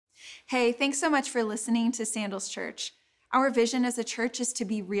Hey, thanks so much for listening to Sandals Church. Our vision as a church is to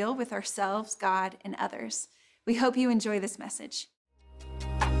be real with ourselves, God, and others. We hope you enjoy this message.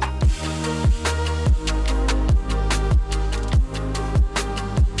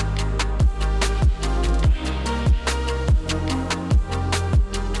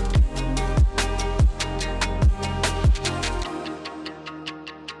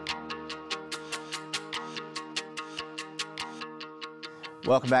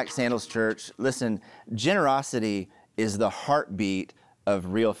 Welcome back to Sandals Church. Listen, generosity is the heartbeat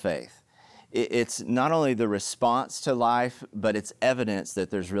of real faith. It's not only the response to life, but it's evidence that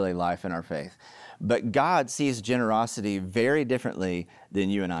there's really life in our faith. But God sees generosity very differently than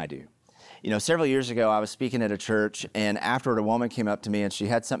you and I do. You know, several years ago, I was speaking at a church, and afterward, a woman came up to me, and she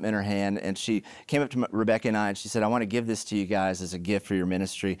had something in her hand, and she came up to Rebecca and I, and she said, I want to give this to you guys as a gift for your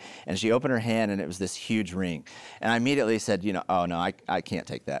ministry. And she opened her hand, and it was this huge ring. And I immediately said, oh, no, I can't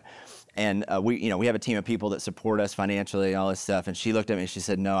take that. And we have a team of people that support us financially and all this stuff. And she looked at me and she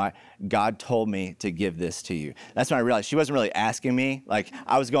said, no, God told me to give this to you. That's when I realized she wasn't really asking me. Like,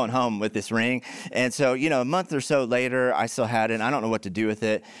 I was going home with this ring. And so, a month or so later, I still had it, and I don't know what to do with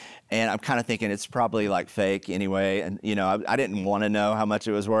it. And I'm kind of thinking it's probably like fake anyway. And, I didn't want to know how much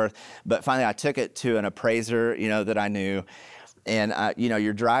it was worth. But finally, I took it to an appraiser, that I knew. And,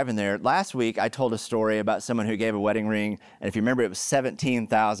 you're driving there. Last week, I told a story about someone who gave a wedding ring. And if you remember, it was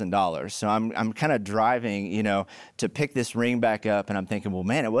 $17,000. So I'm kind of driving, to pick this ring back up. And I'm thinking, well,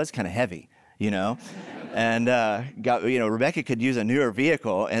 man, it was kind of heavy, And, Rebecca could use a newer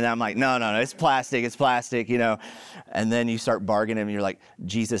vehicle. And I'm like, no, it's plastic. And then you start bargaining and you're like,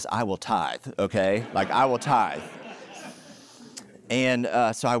 Jesus, I will tithe, okay? Like, I will tithe. And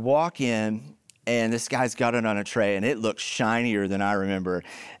so I walk in. And this guy's got it on a tray, and it looks shinier than I remember.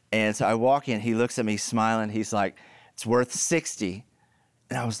 And so I walk in, he looks at me smiling. He's like, it's worth $60,000.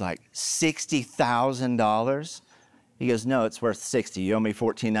 And I was like, $60,000? He goes, no, it's worth $60,000. You owe me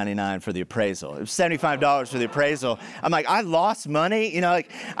 $14.99 for the appraisal. It was $75 for the appraisal. I'm like, I lost money.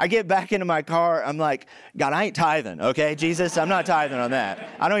 I get back into my car. I'm like, God, I ain't tithing, okay? Jesus, I'm not tithing on that.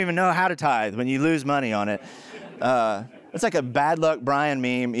 I don't even know how to tithe when you lose money on it. It's like a bad luck Brian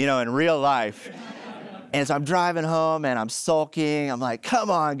meme, in real life. And so I'm driving home and I'm sulking. I'm like,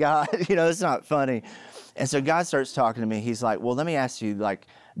 come on, God, it's not funny. And so God starts talking to me. He's like, well, let me ask you,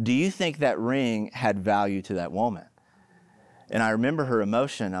 do you think that ring had value to that woman? And I remember her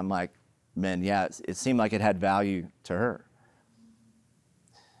emotion. I'm like, man, yeah, it seemed like it had value to her.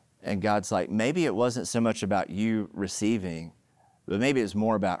 And God's like, maybe it wasn't so much about you receiving, but maybe it was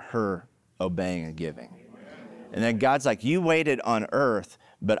more about her obeying and giving. And then God's like, you waited on earth,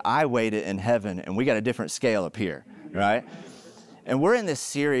 but I waited in heaven, and we got a different scale up here, right? And we're in this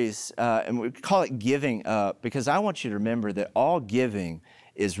series, and we call it Giving Up, because I want you to remember that all giving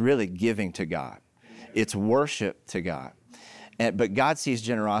is really giving to God. It's worship to God. But God sees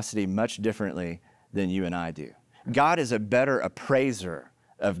generosity much differently than you and I do. God is a better appraiser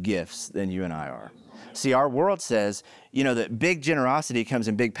of gifts than you and I are. See, our world says, that big generosity comes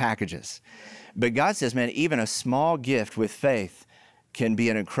in big packages. But God says, man, even a small gift with faith can be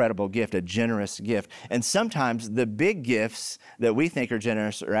an incredible gift, a generous gift. And sometimes the big gifts that we think are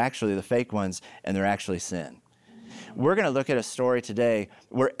generous are actually the fake ones, and they're actually sin. We're going to look at a story today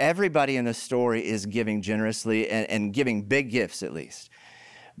where everybody in the story is giving generously and giving big gifts at least.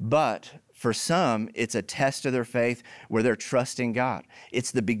 But for some, it's a test of their faith where they're trusting God.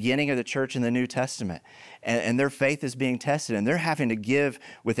 It's the beginning of the church in the New Testament. And their faith is being tested, and they're having to give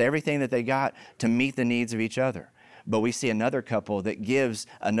with everything that they got to meet the needs of each other. But we see another couple that gives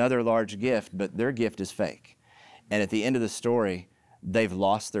another large gift, but their gift is fake. And at the end of the story, they've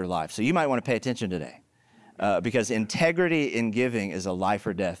lost their life. So you might want to pay attention today, because integrity in giving is a life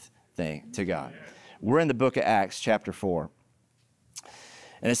or death thing to God. We're in the book of Acts, chapter 4.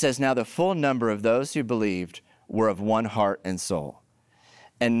 And it says, now the full number of those who believed were of one heart and soul.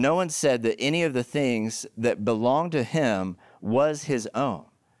 And no one said that any of the things that belonged to him was his own.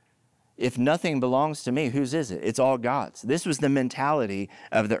 If nothing belongs to me, whose is it? It's all God's. This was the mentality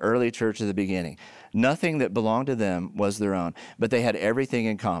of the early church at the beginning. Nothing that belonged to them was their own, but they had everything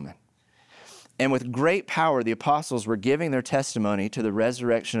in common. And with great power, the apostles were giving their testimony to the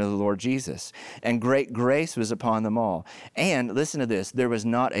resurrection of the Lord Jesus. And great grace was upon them all. And listen to this, there was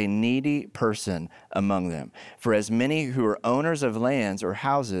not a needy person among them. For as many who were owners of lands or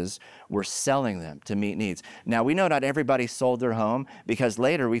houses were selling them to meet needs. Now, we know not everybody sold their home, because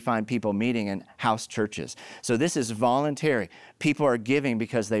later we find people meeting in house churches. So this is voluntary. People are giving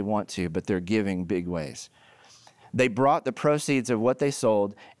because they want to, but they're giving big ways. They brought the proceeds of what they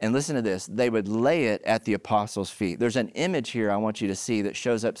sold, and listen to this, they would lay it at the apostles' feet. There's an image here I want you to see that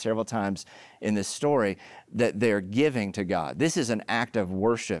shows up several times in this story, that they're giving to God. This is an act of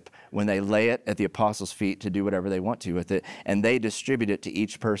worship when they lay it at the apostles' feet to do whatever they want to with it, and they distribute it to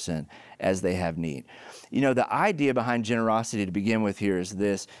each person as they have need. You know, the idea behind generosity to begin with here is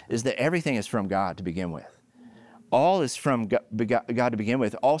this, is that everything is from God to begin with. All is from God to begin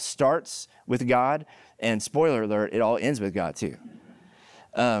with. All starts with God, and spoiler alert, it all ends with God too.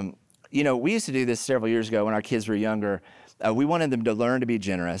 You know, we used to do this several years ago when our kids were younger. We wanted them to learn to be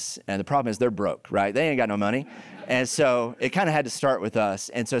generous, and the problem is they're broke, right? They ain't got no money. And so it kind of had to start with us.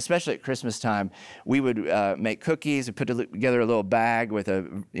 And so especially at Christmas time, we would make cookies and put together a little bag with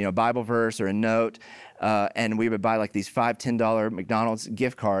a Bible verse or a note, and we would buy like these $5, $10 McDonald's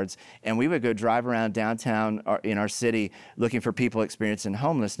gift cards, and we would go drive around downtown in our city looking for people experiencing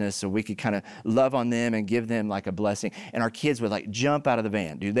homelessness so we could kind of love on them and give them like a blessing. And our kids would like jump out of the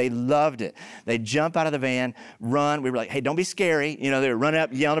van, dude. They loved it. They'd jump out of the van, run. We were like, hey, don't be scary. You know, they would run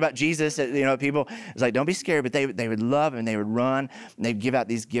up yelling about Jesus at, people. It's like, don't be scared, but they would love it, and they would run, and they'd give out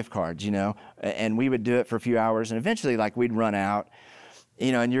these gift cards, and we would do it for a few hours, and eventually like we'd run out.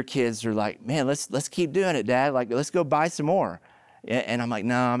 And your kids are like, man, let's keep doing it, Dad. Like, let's go buy some more. And I'm like,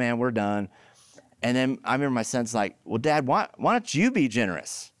 no, man, we're done. And then I remember my son's like, well, Dad, why don't you be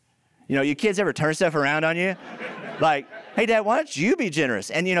generous? You kids ever turn stuff around on you? Like, hey, Dad, why don't you be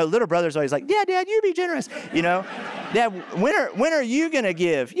generous? And, little brother's always like, yeah, Dad, you be generous. Dad, when are you going to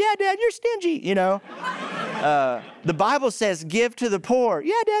give? Yeah, Dad, you're stingy, The Bible says, give to the poor.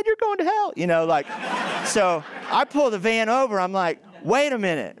 Yeah, Dad, you're going to hell, So I pull the van over. I'm like, wait a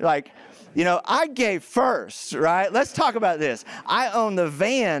minute. I gave first, right? Let's talk about this. I own the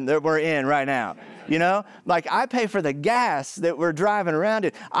van that we're in right now. I pay for the gas that we're driving around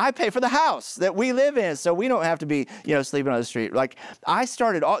in. I pay for the house that we live in, so we don't have to be, sleeping on the street. I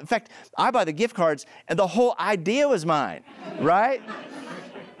started in fact, I buy the gift cards, and the whole idea was mine, right?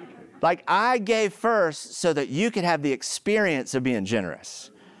 I gave first so that you could have the experience of being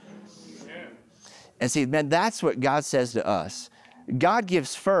generous. And see, man, that's what God says to us. God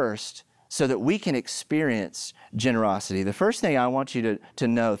gives first so that we can experience generosity. The first thing I want you to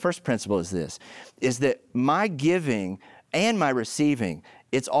know, the first principle is this, is that my giving and my receiving,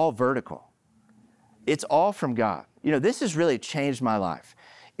 it's all vertical. It's all from God. This has really changed my life,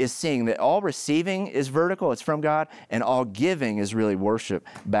 is seeing that all receiving is vertical, it's from God, and all giving is really worship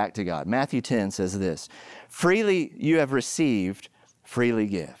back to God. Matthew 10 says this, freely you have received, freely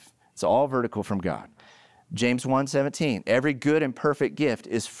give. It's all vertical from God. James 1:17, every good and perfect gift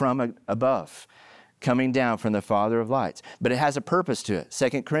is from above, coming down from the Father of lights. But it has a purpose to it.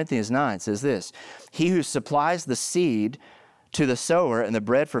 2 Corinthians 9 says this, he who supplies the seed to the sower and the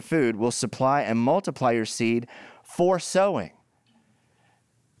bread for food will supply and multiply your seed for sowing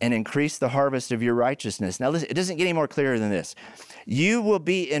and increase the harvest of your righteousness. Now listen, it doesn't get any more clear than this. You will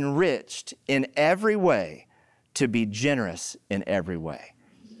be enriched in every way to be generous in every way,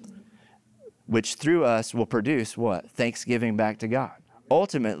 which through us will produce what? Thanksgiving back to God.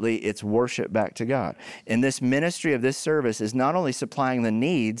 Ultimately, it's worship back to God. And this ministry of this service is not only supplying the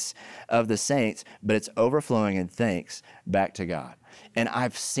needs of the saints, but it's overflowing in thanks back to God. And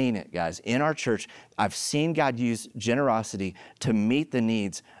I've seen it, guys. In our church, I've seen God use generosity to meet the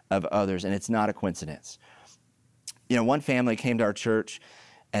needs of others, and it's not a coincidence. One family came to our church,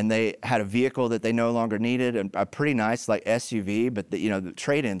 and they had a vehicle that they no longer needed, a pretty nice SUV, but the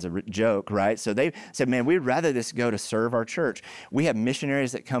trade-in's a joke, right? So they said, man, we'd rather this go to serve our church. We have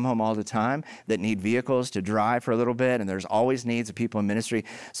missionaries that come home all the time that need vehicles to drive for a little bit, and there's always needs of people in ministry.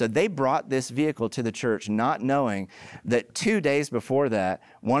 So they brought this vehicle to the church, not knowing that 2 days before that,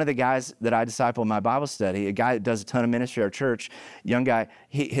 one of the guys that I disciple in my Bible study, a guy that does a ton of ministry at our church, young guy,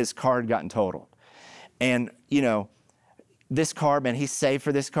 his car had gotten totaled. And, this car, man, he's saved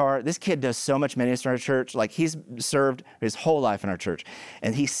for this car. This kid does so much ministry in our church. He's served his whole life in our church.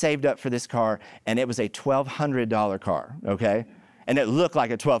 And he saved up for this car, and it was a $1,200 car, okay? And it looked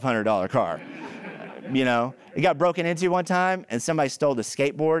like a $1,200 car. It got broken into one time, and somebody stole the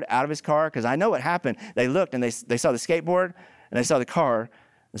skateboard out of his car, because I know what happened. They looked, and they saw the skateboard, and they saw the car.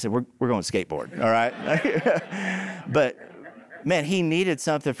 They said, we're going skateboard, all right? But, man, he needed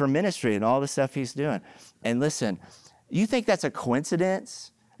something for ministry and all the stuff he's doing. And listen, you think that's a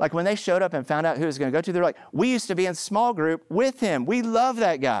coincidence? When they showed up and found out who he was going to go to, they're like, we used to be in small group with him. We love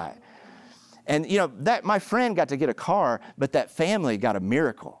that guy. And, that my friend got to get a car, but that family got a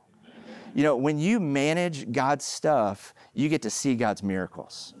miracle. When you manage God's stuff, you get to see God's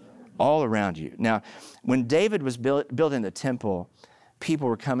miracles all around you. Now, when David was building the temple, people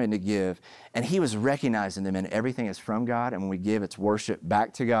were coming to give, and he was recognizing them, and everything is from God, and when we give, it's worship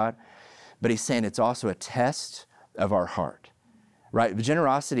back to God. But he's saying it's also a test of our heart, right?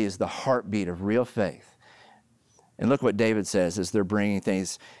 Generosity is the heartbeat of real faith. And look what David says as they're bringing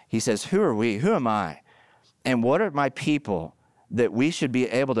things. He says, who are we? Who am I? And what are my people that we should be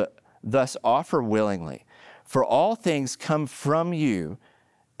able to thus offer willingly? For all things come from you,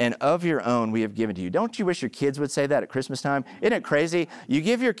 and of your own we have given to you. Don't you wish your kids would say that at Christmas time? Isn't it crazy? You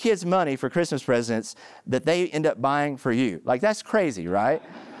give your kids money for Christmas presents that they end up buying for you. Like, that's crazy, right?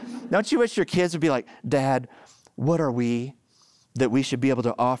 Don't you wish your kids would be like, Dad, what are we that we should be able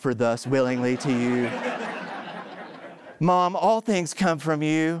to offer thus willingly to you? Mom, all things come from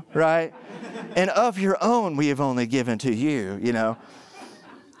you, right? And of your own we have only given to you, you know.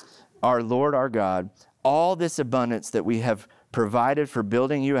 Our Lord, our God, all this abundance that we have provided for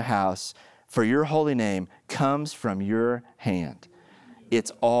building you a house for your holy name comes from your hand.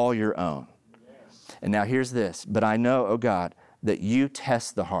 It's all your own. And now here's this. But I know, oh God, that you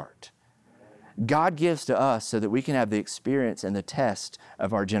test the heart. God gives to us so that we can have the experience and the test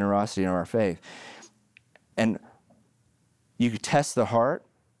of our generosity and our faith. And you test the heart,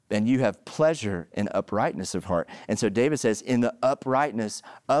 and you have pleasure in uprightness of heart. And so David says, in the uprightness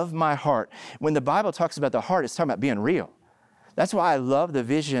of my heart. When the Bible talks about the heart, it's talking about being real. That's why I love the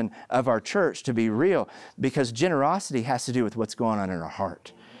vision of our church to be real, because generosity has to do with what's going on in our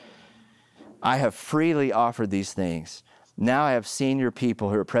heart. I have freely offered these things. Now I have seen your people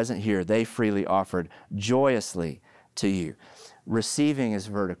who are present here. They freely offered joyously to you. Receiving is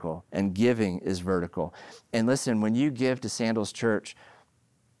vertical and giving is vertical. And listen, when you give to Sandals Church,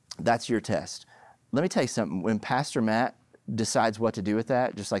 that's your test. Let me tell you something. When Pastor Matt decides what to do with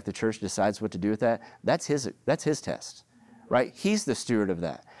that, just like the church decides what to do with that, that's his test, right? He's the steward of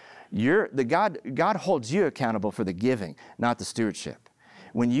that. God holds you accountable for the giving, not the stewardship.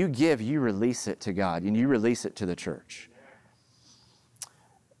 When you give, you release it to God and you release it to the church.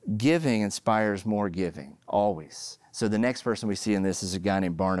 Giving inspires more giving, always. So the next person we see in this is a guy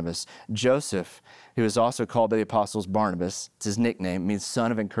named Barnabas. Joseph, who is also called by the apostles Barnabas, it's his nickname, means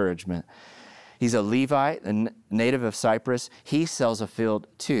son of encouragement. He's a Levite, a native of Cyprus. He sells a field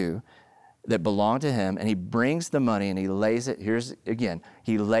too that belonged to him, and he brings the money and he lays it,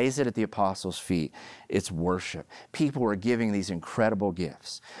 he lays it at the apostles' feet. It's worship. People were giving these incredible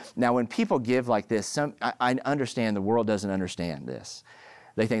gifts. Now, when people give like this, I understand the world doesn't understand this.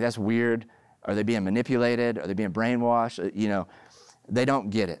 They think that's weird. Are they being manipulated? Are they being brainwashed? You know, they don't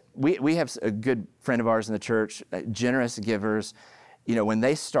get it. We have a good friend of ours in the church, generous givers. You know, when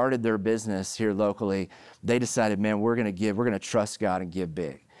they started their business here locally, they decided, man, we're going to trust God and give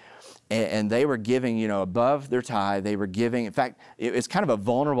big. And they were giving, you know, above their tithe. They were giving. In fact, it's kind of a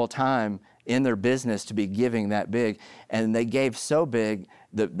vulnerable time in their business to be giving that big. And they gave so big,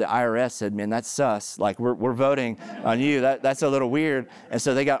 the IRS said, man, that's sus. Like, we're voting on you. That's a little weird. And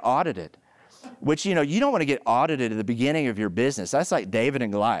so they got audited. Which, you know, you don't want to get audited at the beginning of your business. That's like David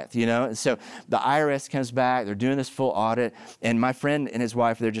and Goliath, you know? And so the IRS comes back, they're doing this full audit, and my friend and his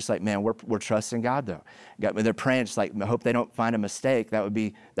wife, they're just like, man, we're trusting God, though. They're praying, just like, I hope they don't find a mistake. That'd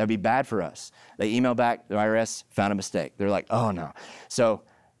be bad for us. They email back, the IRS found a mistake. They're like, oh, no. So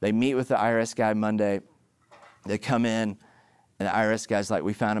they meet with the IRS guy Monday. They come in, and the IRS guy's like,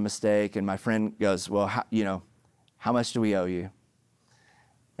 we found a mistake. And my friend goes, well, how much do we owe you?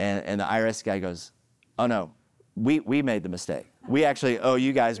 And the IRS guy goes, oh, no, we made the mistake. We actually owe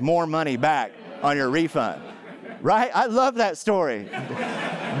you guys more money back on your refund. Right? I love that story.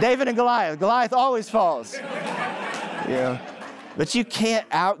 David and Goliath. Goliath always falls. Yeah. But you can't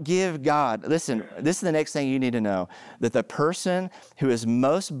outgive God. Listen, this is the next thing you need to know, that the person who is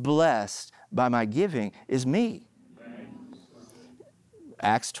most blessed by my giving is me.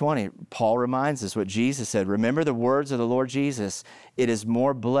 Acts 20, Paul reminds us what Jesus said. Remember the words of the Lord Jesus. It is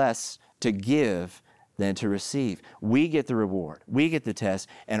more blessed to give than to receive. We get the reward. We get the test,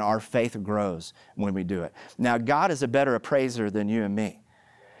 and our faith grows when we do it. Now, God is a better appraiser than you and me.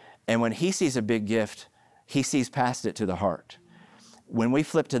 And when he sees a big gift, he sees past it to the heart. When we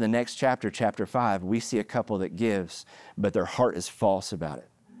flip to the next chapter, chapter 5, we see a couple that gives, but their heart is false about it.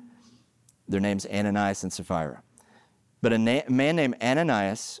 Their name's Ananias and Sapphira. But a man named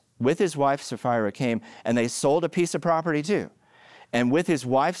Ananias with his wife Sapphira came, and they sold a piece of property too. And with his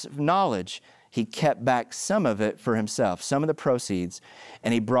wife's knowledge, he kept back some of it for himself, some of the proceeds,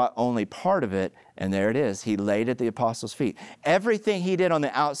 and he brought only part of it, and there it is. He laid it at the apostles' feet. Everything he did on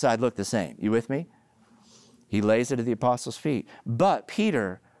the outside looked the same. You with me? He lays it at the apostles' feet. But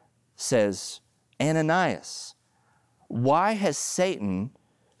Peter says, Ananias, why has Satan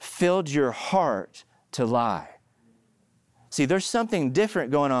filled your heart to lie? See, there's something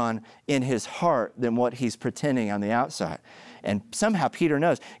different going on in his heart than what he's pretending on the outside. And somehow Peter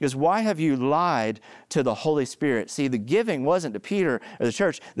knows. He goes, why have you lied to the Holy Spirit? See, the giving wasn't to Peter or the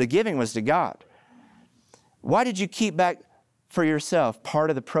church. The giving was to God. Why did you keep back for yourself part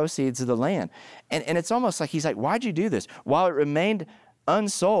of the proceeds of the land? And it's almost like he's like, why'd you do this? While it remained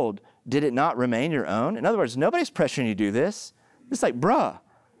unsold, did it not remain your own? In other words, nobody's pressuring you to do this. It's like, bruh,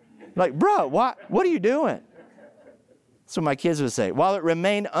 what are you doing? That's what my kids would say. While it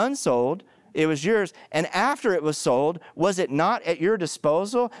remained unsold, it was yours. And after it was sold, was it not at your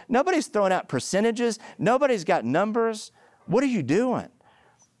disposal? Nobody's throwing out percentages. Nobody's got numbers. What are you doing?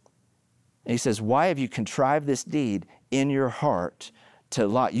 And he says, why have you contrived this deed in your heart to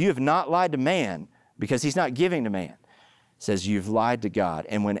lie? You have not lied to man because he's not giving to man. It says you've lied to God.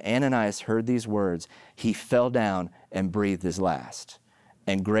 And when Ananias heard these words, he fell down and breathed his last.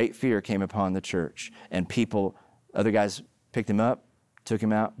 And great fear came upon the church. And people, other guys picked him up, took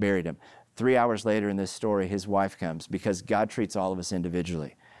him out, buried him. 3 hours later in this story, his wife comes because God treats all of us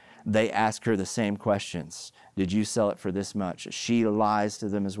individually. They ask her the same questions. Did you sell it for this much? She lies to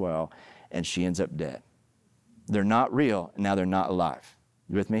them as well, and she ends up dead. They're not real, and now they're not alive.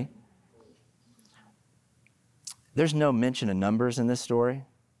 You with me? There's no mention of numbers in this story.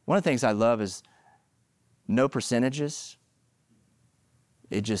 One of the things I love is no percentages.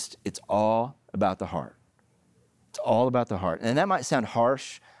 It's all about the heart. It's all about the heart. And that might sound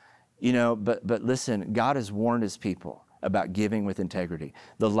harsh, but listen, God has warned his people about giving with integrity.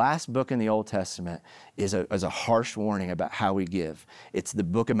 The last book in the Old Testament is a harsh warning about how we give. It's the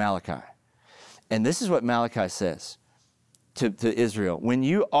book of Malachi. And this is what Malachi says to Israel. When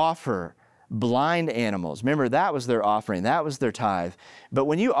you offer blind animals, remember that was their offering, that was their tithe. But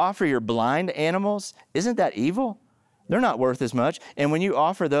when you offer your blind animals, isn't that evil? They're not worth as much. And when you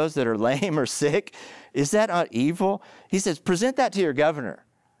offer those that are lame or sick, is that not evil? He says, present that to your governor.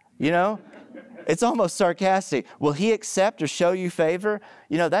 It's almost sarcastic. Will he accept or show you favor?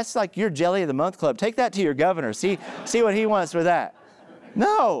 That's like your Jelly of the Month club. Take that to your governor. See what he wants with that.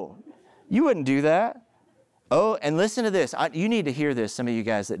 No, you wouldn't do that. Oh, and listen to this. You need to hear this, some of you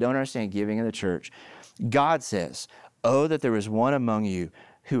guys that don't understand giving in the church. God says, oh, that there was one among you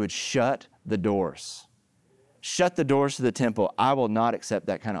who would shut the doors. Shut the doors to the temple. I will not accept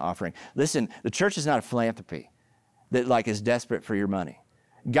that kind of offering. Listen, the church is not a philanthropy that is desperate for your money.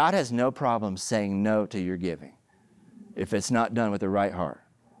 God has no problem saying no to your giving if it's not done with the right heart.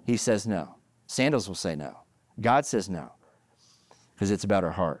 He says no. Sandals will say no. God says no because it's about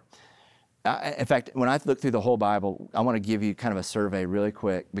our heart. In fact, when I look through the whole Bible, I want to give you kind of a survey really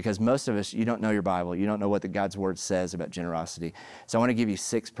quick because most of us, you don't know your Bible. You don't know what God's Word says about generosity. So I want to give you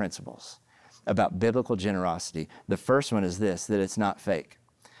 6 principles about biblical generosity. The first one is this, that it's not fake.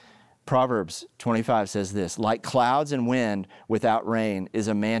 Proverbs 25 says this, like clouds and wind without rain is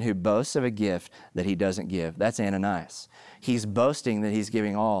a man who boasts of a gift that he doesn't give. That's Ananias. He's boasting that he's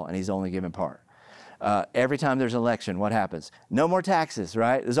giving all and he's only giving part. Every time there's an election, what happens? No more taxes,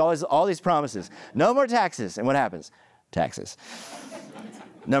 right? There's always all these promises. No more taxes. And what happens? Taxes.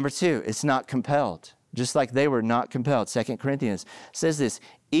 Number 2, it's not compelled. Just like they were not compelled. 2 Corinthians says this,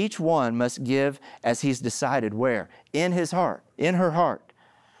 each one must give as he's decided where? In his heart, in her heart.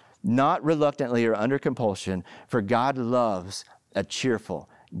 Not reluctantly or under compulsion, for God loves a cheerful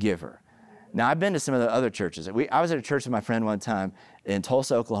giver. Now, I've been to some of the other churches. I was at a church with my friend one time in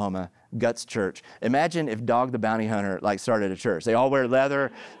Tulsa, Oklahoma, Guts Church. Imagine if Dog the Bounty Hunter started a church. They all wear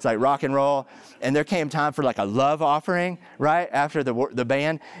leather. It's like rock and roll. And there came time for a love offering, right, after the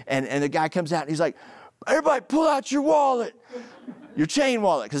band. And the guy comes out and he's like, everybody pull out your wallet, your chain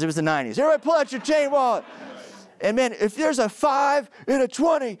wallet, because it was the 90s. Everybody pull out your chain wallet. And man, if there's a 5 and a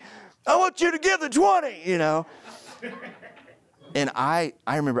 20, I want you to give the 20, And I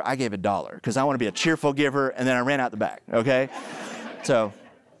remember I gave $1 because I want to be a cheerful giver, and then I ran out the back, okay? So,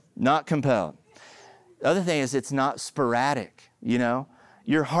 not compelled. The other thing is it's not sporadic,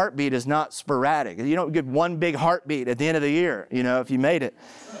 Your heartbeat is not sporadic. You don't get one big heartbeat at the end of the year, if you made it.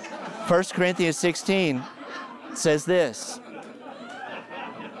 1 Corinthians 16 says this.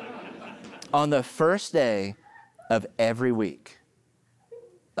 On the first day of every week.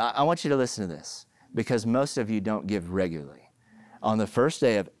 I want you to listen to this because most of you don't give regularly. On the first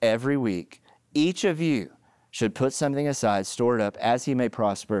day of every week, each of you should put something aside, store it up as he may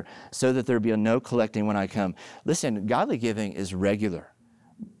prosper, so that there be no collecting when I come. Listen, godly giving is regular.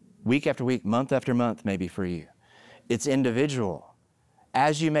 Week after week, month after month, maybe for you. It's individual.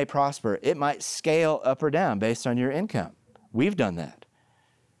 As you may prosper, it might scale up or down based on your income. We've done that.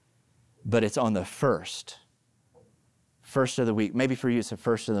 But it's on the first of the week. Maybe for you, it's the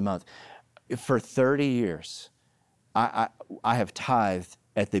first of the month. For 30 years, I have tithed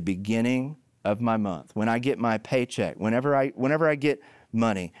at the beginning of my month. When I get my paycheck, whenever I get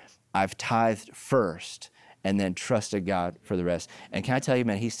money, I've tithed first and then trusted God for the rest. And can I tell you,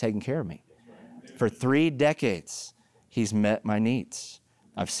 man, he's taken care of me. For 3 decades, he's met my needs.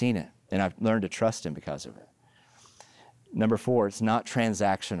 I've seen it, and I've learned to trust him because of it. Number 4, it's not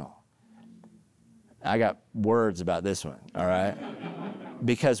transactional. I got words about this one, all right?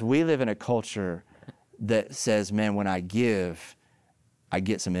 Because we live in a culture that says, man, when I give, I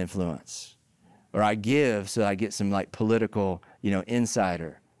get some influence. Or I give so I get some like political,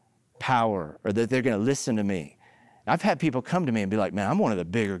 insider power, or that they're going to listen to me. I've had people come to me and be like, man, I'm one of the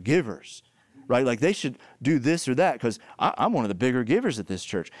bigger givers, right? Like they should do this or that because I'm one of the bigger givers at this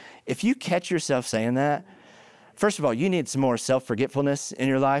church. If you catch yourself saying that, first of all, you need some more self-forgetfulness in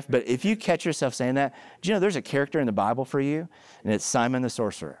your life. But if you catch yourself saying that, do you know there's a character in the Bible for you? And it's Simon the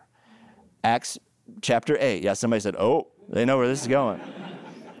sorcerer. Acts chapter 8. Yeah, somebody said, oh, they know where this is going.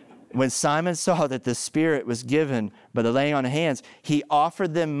 When Simon saw that the Spirit was given by the laying on of hands, he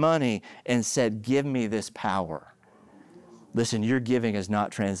offered them money and said, give me this power. Listen, your giving is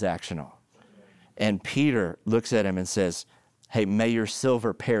not transactional. And Peter looks at him and says, hey, may your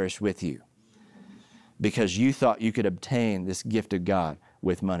silver perish with you, because you thought you could obtain this gift of God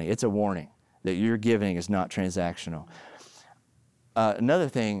with money. It's a warning that your giving is not transactional. Another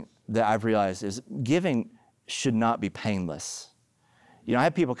thing that I've realized is giving should not be painless. I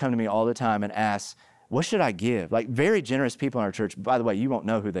have people come to me all the time and ask, what should I give? Like very generous people in our church, by the way, you won't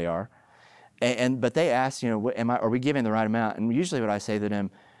know who they are. But they ask, are we giving the right amount? And usually what I say to them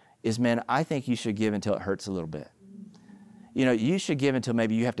is, man, I think you should give until it hurts a little bit. You should give until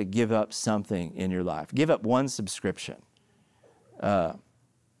maybe you have to give up something in your life. Give up one subscription.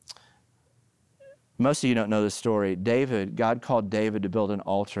 Most of you don't know this story. God called David to build an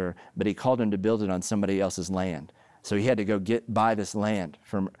altar, but he called him to build it on somebody else's land. So he had to go buy this land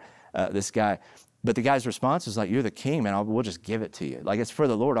from this guy. But the guy's response was like, you're the king, man. We'll just give it to you. Like, it's for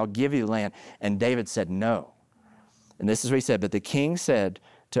the Lord. I'll give you the land. And David said no. And this is what he said. But the king said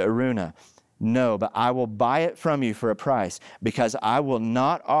to Araunah, no, but I will buy it from you for a price, because I will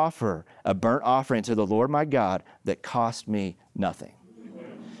not offer a burnt offering to the Lord my God that cost me nothing.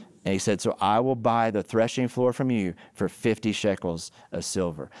 And he said, so I will buy the threshing floor from you for 50 shekels of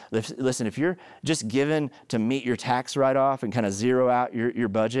silver. Listen, if you're just given to meet your tax write-off and kind of zero out your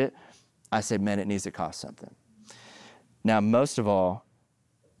budget, I say, man, it needs to cost something. Now, most of all,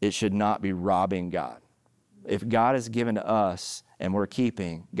 it should not be robbing God. If God is given to us and we're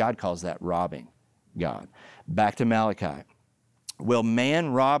keeping, God calls that robbing God. Back to Malachi. Will man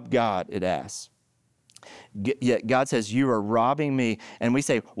rob God, it asks. Yet God says, you are robbing me. And we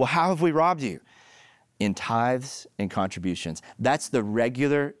say, well, how have we robbed you? In tithes and contributions. That's the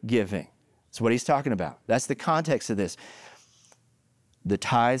regular giving. That's what he's talking about. That's the context of this. The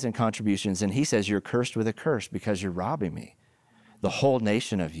tithes and contributions. And he says, you're cursed with a curse because you're robbing me. The whole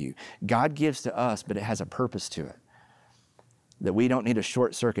nation of you. God gives to us, but it has a purpose to it. That we don't need a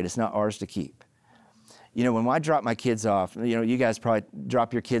short circuit. It's not ours to keep. When I drop my kids off, you guys probably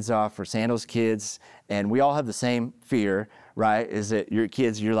drop your kids off for Sandals kids, and we all have the same fear, right? Is that your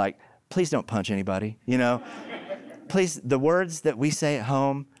kids, you're like, please don't punch anybody, Please, the words that we say at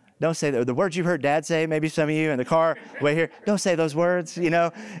home, don't say the words you heard Dad say, maybe some of you in the car, way here, don't say those words,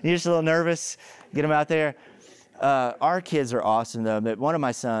 You're just a little nervous, get them out there. Our kids are awesome, though. But one of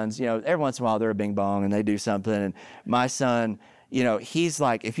my sons, every once in a while they're a bing bong and they do something, and my son, he's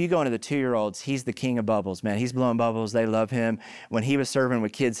like, if you go into the 2-year-olds, he's the king of bubbles, man. He's blowing bubbles. They love him. When he was serving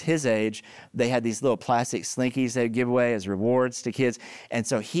with kids his age, they had these little plastic Slinkies they'd give away as rewards to kids. And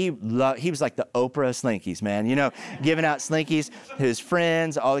so he was like the Oprah of Slinkies, man, giving out Slinkies to his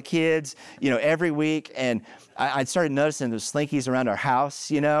friends, all the kids, every week. And I started noticing those Slinkies around our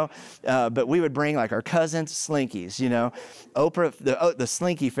house, but we would bring like our cousins Slinkies, Oprah, the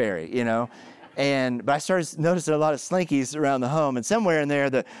Slinky fairy, But I started noticing a lot of Slinkies around the home, and somewhere in there,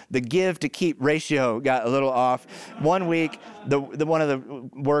 the give to keep ratio got a little off. One week, one of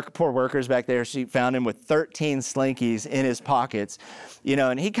the poor workers back there, she found him with 13 Slinkies in his pockets,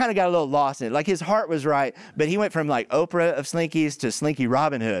 and he kind of got a little lost in it. Like his heart was right, but he went from like Oprah of Slinkies to Slinky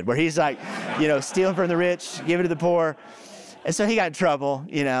Robin Hood, where he's like, stealing from the rich, giving to the poor. And so he got in trouble,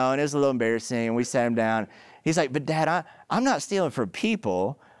 and it was a little embarrassing, and we sat him down. He's like, but Dad, I'm not stealing from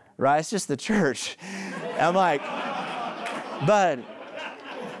people. Right? It's just the church. I'm like, bud,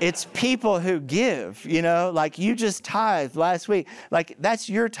 it's people who give, like you just tithed last week. Like that's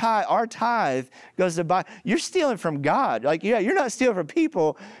your tithe. Our tithe goes to buy. You're stealing from God. Like, yeah, you're not stealing from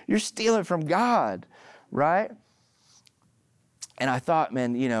people. You're stealing from God, right? And I thought,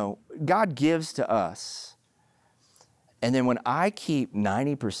 man, God gives to us. And then when I keep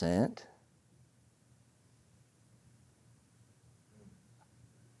 90%,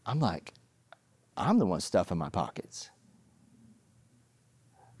 I'm like, I'm the one stuffing my pockets.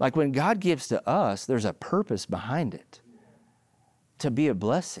 Like when God gives to us, there's a purpose behind it to be a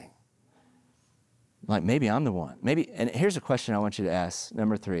blessing. Like maybe I'm the one. Maybe, and here's a question I want you to ask,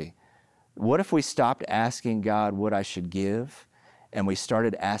 number 3. What if we stopped asking God what I should give and we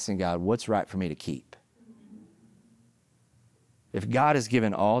started asking God, what's right for me to keep? If God has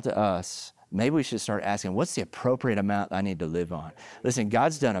given all to us, maybe we should start asking, what's the appropriate amount I need to live on? Listen,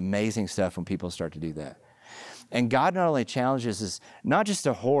 God's done amazing stuff when people start to do that. And God not only challenges us, not just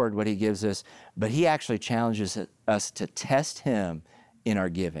to hoard what he gives us, but he actually challenges us to test him in our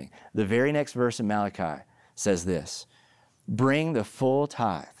giving. The very next verse in Malachi says this, bring the full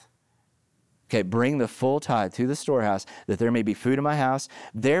tithe. Okay, bring the full tithe to the storehouse that there may be food in my house.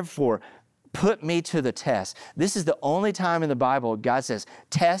 Therefore, put me to the test. This is the only time in the Bible God says,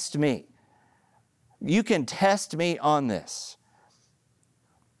 test me. You can test me on this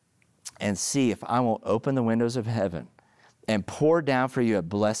and see if I won't open the windows of heaven and pour down for you a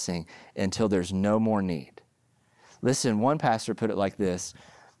blessing until there's no more need. Listen, one pastor put it like this,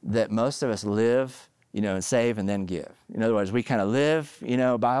 that most of us live, and save and then give. In other words, we kind of live,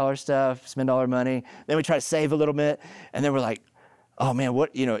 buy all our stuff, spend all our money, then we try to save a little bit, and then we're like, oh man,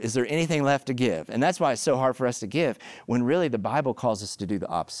 is there anything left to give? And that's why it's so hard for us to give, when really the Bible calls us to do the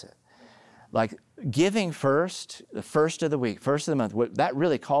opposite. Like giving first, the first of the week, first of the month, what that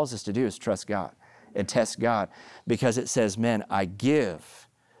really calls us to do is trust God and test God, because it says, man, I give,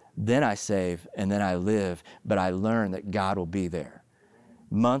 then I save, and then I live, but I learn that God will be there.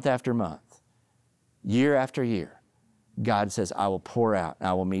 Month after month, year after year, God says, I will pour out and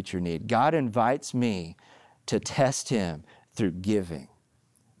I will meet your need. God invites me to test him through giving,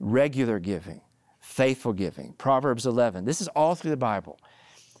 regular giving, faithful giving. Proverbs 11, this is all through the Bible.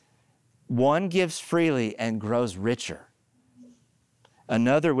 One gives freely and grows richer.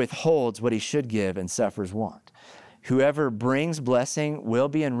 Another withholds what he should give and suffers want. Whoever brings blessing will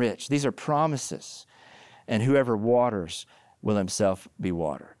be enriched. These are promises. And whoever waters will himself be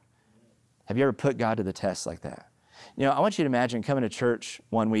watered. Have you ever put God to the test like that? I want you to imagine coming to church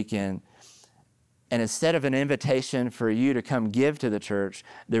one weekend, and instead of an invitation for you to come give to the church,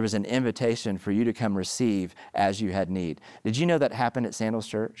 there was an invitation for you to come receive as you had need. Did you know that happened at Sandals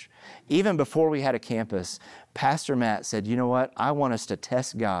Church? Even before we had a campus, Pastor Matt said, you know what? I want us to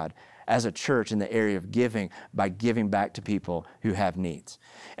test God as a church in the area of giving by giving back to people who have needs.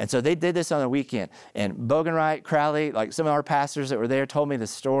 And so they did this on the weekend. And Bogenwright, Crowley, like some of our pastors that were there told me the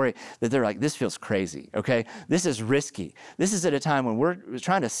story that they're like, this feels crazy, okay? This is risky. This is at a time when we're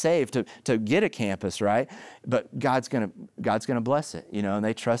trying to save to get a campus, right? But God's gonna bless it, and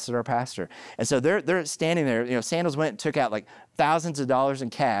they trusted our pastor. And so they're standing there, Sandals went and took out like thousands of dollars in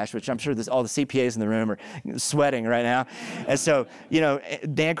cash, which I'm sure all the CPAs in the room are sweating right now. And so,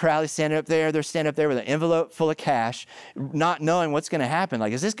 Dan Crowley's standing up there. They're standing up there with an envelope full of cash, not knowing what's going to happen.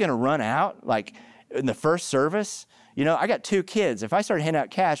 Like, is this going to run out like in the first service? I got 2 kids. If I started handing out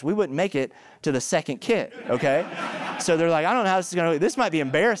cash, we wouldn't make it to the second kid, okay? So they're like, I don't know how this is going to, this might be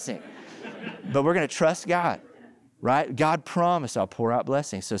embarrassing, but we're going to trust God, right? God promised I'll pour out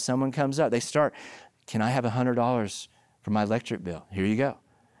blessings. So someone comes up, they start, can I have $100 for my electric bill? Here you go.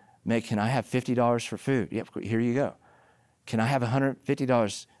 Meg, can I have $50 for food? Yep, here you go. Can I have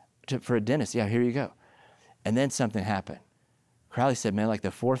 $150 for a dentist? Yeah, here you go. And then something happened. Crowley said, man, like the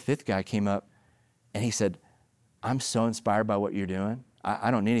 4th, 5th guy came up and he said, I'm so inspired by what you're doing. I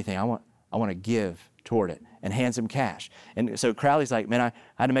don't need anything. I want to give toward it, and hands him cash. And so Crowley's like, man, I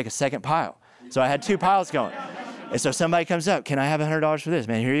had to make a second pile. So I had 2 piles going. And so somebody comes up, can I have $100 for this?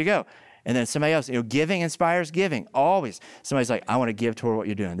 Man, here you go. And then somebody else, giving inspires giving, always. Somebody's like, I want to give toward what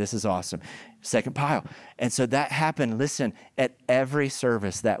you're doing. This is awesome. Second pile. And so that happened, listen, at every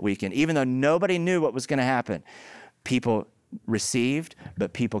service that weekend. Even though nobody knew what was going to happen, people received,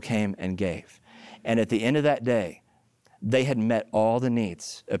 but people came and gave. And at the end of that day, they had met all the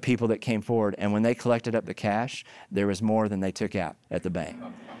needs of people that came forward. And when they collected up the cash, there was more than they took out at the bank.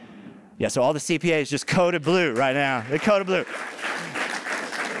 Yeah, so all the CPAs just coded blue right now. They're coded blue.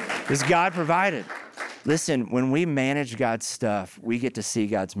 Because God provided. Listen, when we manage God's stuff, we get to see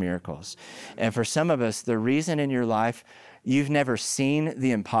God's miracles. And for some of us, the reason in your life you've never seen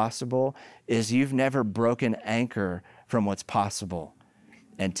the impossible is you've never broken anchor from what's possible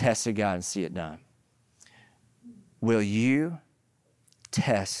and tested God and see it done. Will you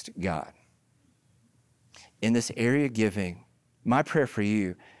test God? In this area of giving, my prayer for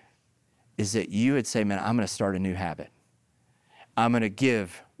you is that you would say, man, I'm going to start a new habit. I'm going to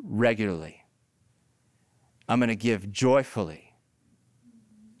give regularly. I'm going to give joyfully.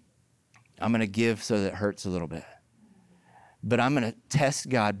 I'm going to give so that it hurts a little bit. But I'm going to test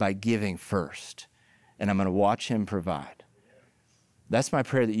God by giving first, and I'm going to watch him provide. That's my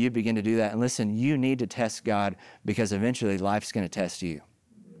prayer, that you begin to do that. And listen, you need to test God, because eventually life's going to test you.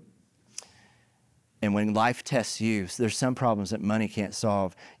 And when life tests you, there's some problems that money can't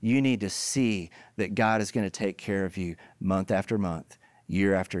solve. You need to see that God is going to take care of you month after month,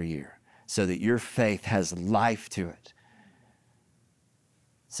 year after year, so that your faith has life to it,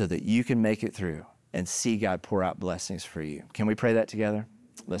 so that you can make it through and see God pour out blessings for you. Can we pray that together?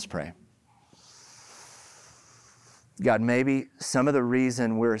 Let's pray. God, maybe some of the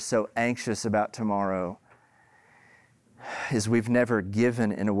reason we're so anxious about tomorrow is we've never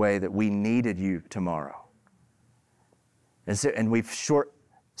given in a way that we needed you tomorrow. And we've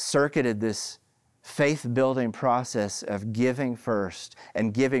short-circuited this faith-building process of giving first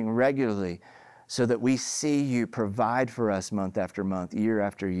and giving regularly, so that we see you provide for us month after month, year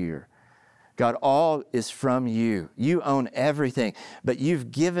after year. God, all is from you. You own everything, but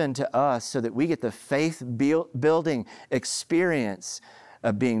you've given to us so that we get the faith-building experience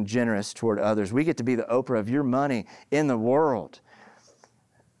of being generous toward others. We get to be the Oprah of your money in the world,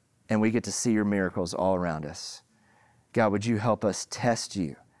 and we get to see your miracles all around us. God, would you help us test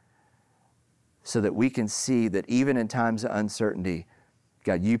you so that we can see that even in times of uncertainty,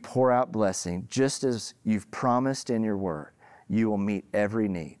 God, you pour out blessing just as you've promised in your word. You will meet every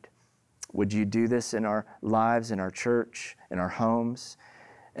need. Would you do this in our lives, in our church, in our homes?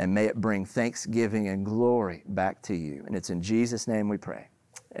 And may it bring thanksgiving and glory back to you. And it's in Jesus' name we pray.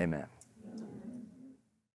 Amen.